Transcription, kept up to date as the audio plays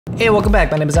Hey, welcome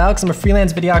back. My name is Alex. I'm a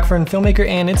freelance videographer and filmmaker,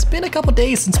 and it's been a couple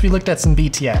days since we looked at some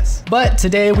BTS. But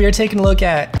today we are taking a look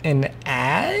at an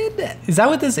ad? Is that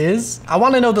what this is? I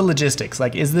want to know the logistics.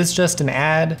 Like, is this just an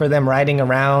ad for them riding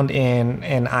around in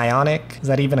an IONIQ? Is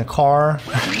that even a car?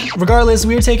 Regardless,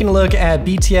 we are taking a look at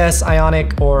BTS,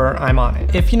 IONIQ, or I'm On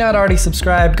It. If you're not already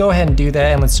subscribed, go ahead and do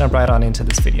that, and let's jump right on into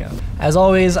this video. As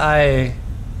always, I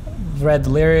read the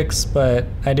lyrics, but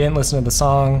I didn't listen to the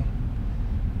song.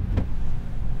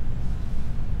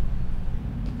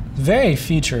 Very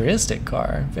futuristic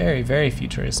car, very, very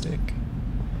futuristic.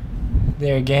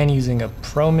 They're again using a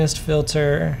Pro Mist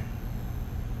filter.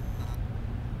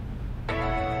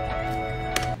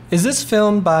 Is this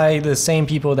filmed by the same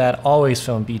people that always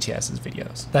film BTS's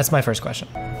videos? That's my first question.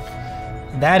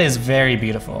 That is very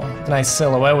beautiful. Nice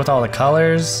silhouette with all the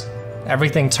colors.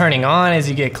 Everything turning on as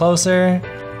you get closer.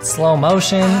 Slow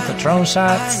motion, the drone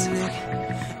shots.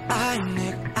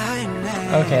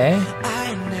 Okay.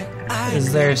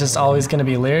 Is there just always going to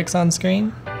be lyrics on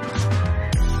screen?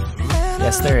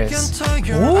 Yes, there is.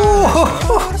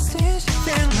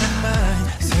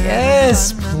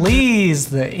 Yes, please.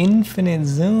 The infinite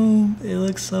zoom. It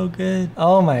looks so good.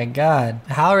 Oh my god.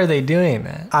 How are they doing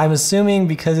that? I'm assuming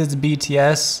because it's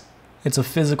BTS, it's a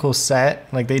physical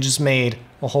set. Like they just made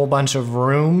a whole bunch of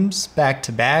rooms back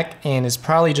to back, and it's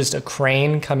probably just a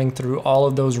crane coming through all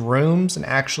of those rooms and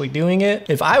actually doing it.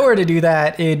 If I were to do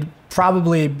that, it'd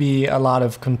probably be a lot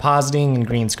of compositing and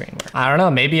green screen work. I don't know,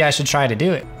 maybe I should try to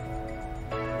do it.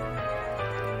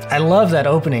 I love that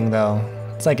opening though.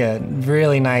 It's like a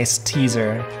really nice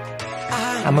teaser.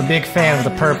 I'm a big fan of the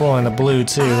purple and the blue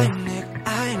too.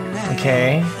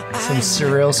 Okay, some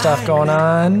surreal stuff going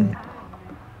on.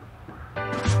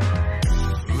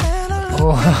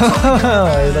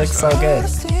 Oh, it looks so good.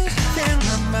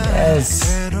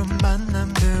 Yes.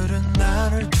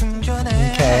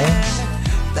 Okay.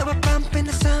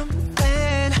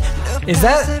 Is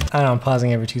that, I don't know, I'm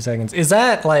pausing every 2 seconds. Is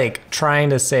that like trying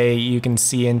to say you can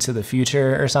see into the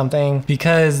future or something?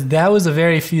 Because that was a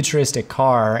very futuristic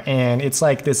car and it's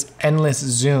like this endless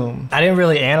zoom. I didn't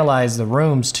really analyze the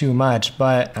rooms too much,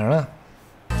 but I don't know.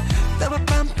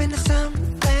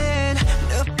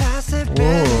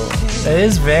 Ooh, it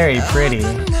is very pretty.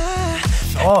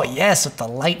 Oh yes, with the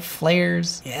light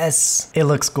flares. Yes, it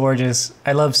looks gorgeous.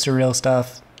 I love surreal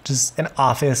stuff. Just an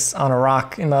office on a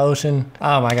rock in the ocean.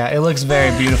 Oh my god, it looks very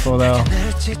beautiful though.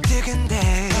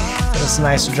 There's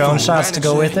nice drone shots to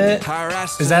go with it.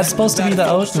 Is that supposed to be the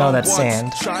ocean? No, that's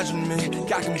sand.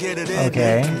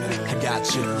 Okay.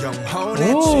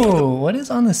 Ooh, what is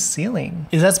on the ceiling?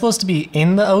 Is that supposed to be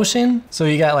in the ocean? So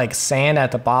you got like sand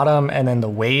at the bottom and then the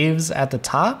waves at the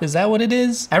top? Is that what it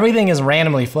is? Everything is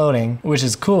randomly floating, which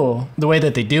is cool. The way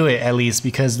that they do it, at least,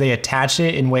 because they attach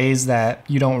it in ways that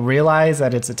you don't realize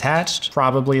that it's attached.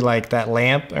 Probably like that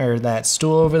lamp or that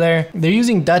stool over there. They're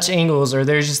using Dutch angles, or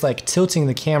they're just like tilting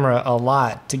the camera a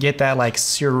lot to get that like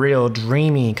surreal,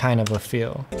 dreamy kind of a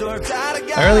feel.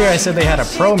 Earlier I said they had a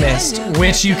Pro Mist,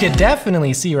 which you could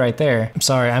definitely see right there. I'm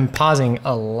sorry, I'm pausing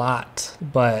a lot,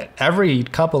 but every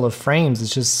couple of frames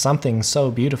is just something so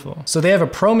beautiful. So they have a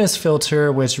Pro Mist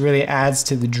filter, which really adds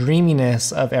to the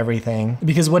dreaminess of everything,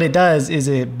 because what it does is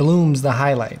it blooms the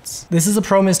highlights. This is a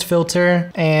Pro Mist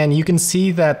filter, and you can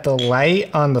see that the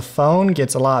light on the phone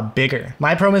gets a lot bigger.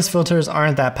 My Pro Mist filters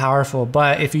aren't that powerful,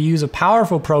 but if you use a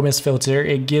powerful Pro Mist filter,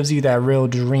 it gives you that real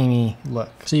dreamy look.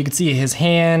 So you can see his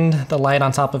hand, the light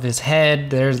on top of his head,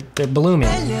 they're blooming.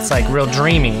 It's like real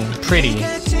dreamy, pretty,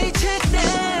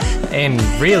 and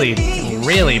really,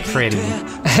 really pretty.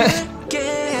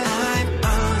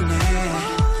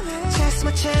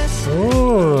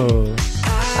 Ooh,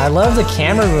 I love the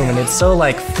camera movement. It's so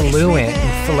like fluent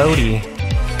and floaty.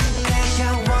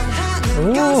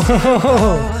 Ooh,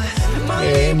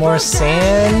 okay, more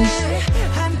sand.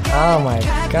 Oh my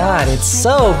god, it's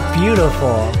so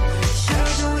beautiful.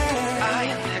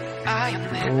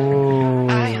 Ooh,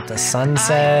 the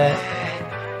sunset.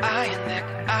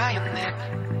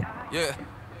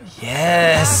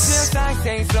 Yes.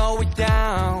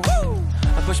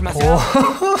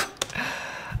 Oh.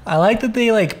 I like that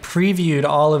they like previewed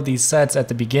all of these sets at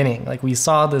the beginning. Like we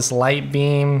saw this light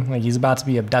beam, like he's about to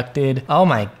be abducted. Oh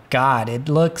my god, it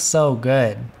looks so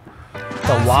good.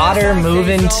 The water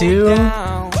moving too.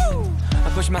 Oh.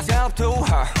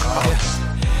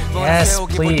 Yes,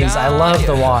 please. I love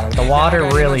the water. The water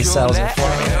really sells it for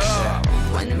me.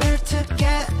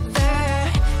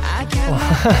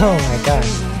 Oh my god.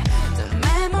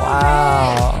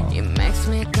 Wow.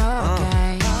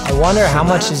 I wonder how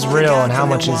much is real and how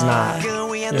much is not.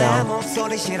 You know?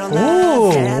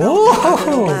 Ooh,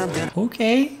 ooh.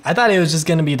 Okay. I thought it was just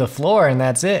gonna be the floor and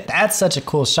that's it. That's such a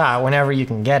cool shot whenever you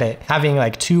can get it. Having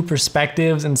like two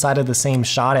perspectives inside of the same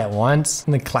shot at once.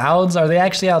 And the clouds, are they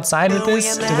actually outside with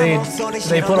this? Do they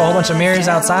put a whole bunch of mirrors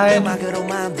outside?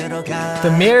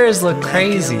 The mirrors look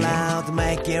crazy.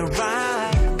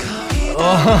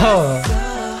 Oh.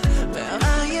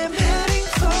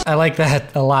 I like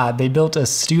that a lot. They built a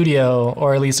studio,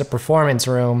 or at least a performance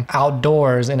room,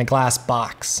 outdoors in a glass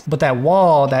box. But that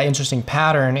wall, that interesting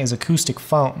pattern, is acoustic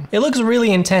foam. It looks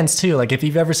really intense too. Like if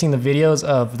you've ever seen the videos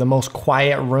of the most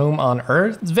quiet room on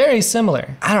earth, it's very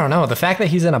similar. I don't know, the fact that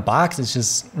he's in a box is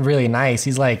just really nice.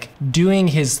 He's like doing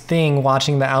his thing,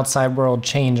 watching the outside world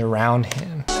change around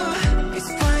him.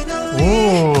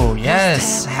 Ooh,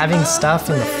 yes, having stuff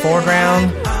in the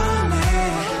foreground.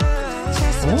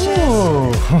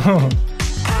 Ooh.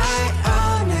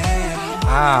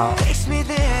 Wow.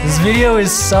 This video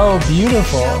is so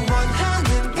beautiful.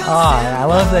 Oh, I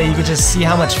love that you can just see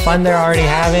how much fun they're already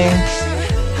having.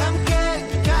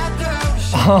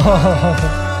 Oh.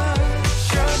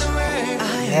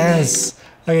 Yes.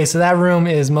 Okay, so that room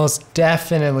is most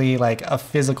definitely like a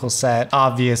physical set,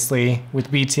 obviously. With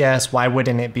BTS, why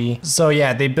wouldn't it be? So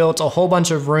yeah, they built a whole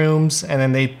bunch of rooms and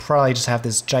then they probably just have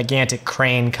this gigantic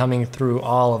crane coming through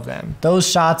all of them. Those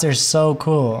shots are so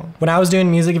cool. When I was doing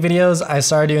music videos, I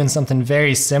started doing something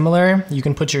very similar. You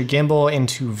can put your gimbal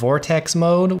into vortex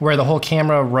mode where the whole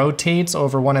camera rotates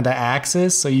over one of the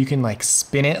axes, so you can like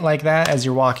spin it like that as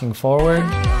you're walking forward.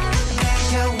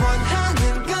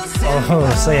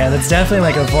 Oh, so yeah, that's definitely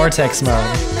like a vortex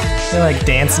mode. They're like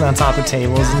dancing on top of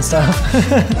tables and stuff.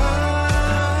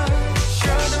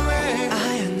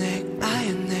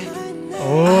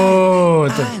 Oh,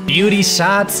 the beauty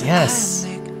shots, yes.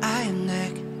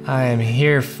 I am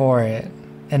here for it.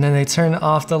 And then they turn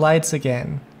off the lights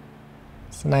again.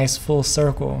 It's a nice full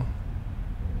circle.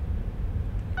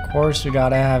 Of course, we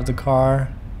gotta have the car.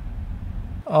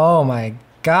 Oh my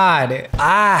God,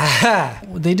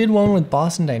 they did one with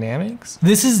Boston Dynamics.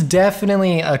 This is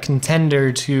definitely a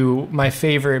contender to my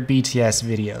favorite BTS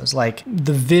videos. Like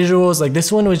the visuals, like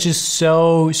this one was just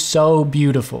so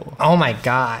beautiful. Oh my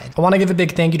God. I wanna give a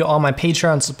big thank you to all my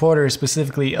Patreon supporters,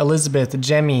 specifically Elizabeth,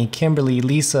 Jemmy, Kimberly,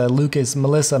 Lisa, Lucas,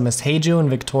 Melissa, Miss Heiju, and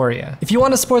Victoria. If you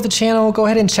wanna support the channel, go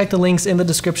ahead and check the links in the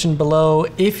description below.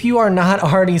 If you are not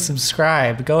already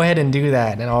subscribed, go ahead and do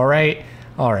that, and all right.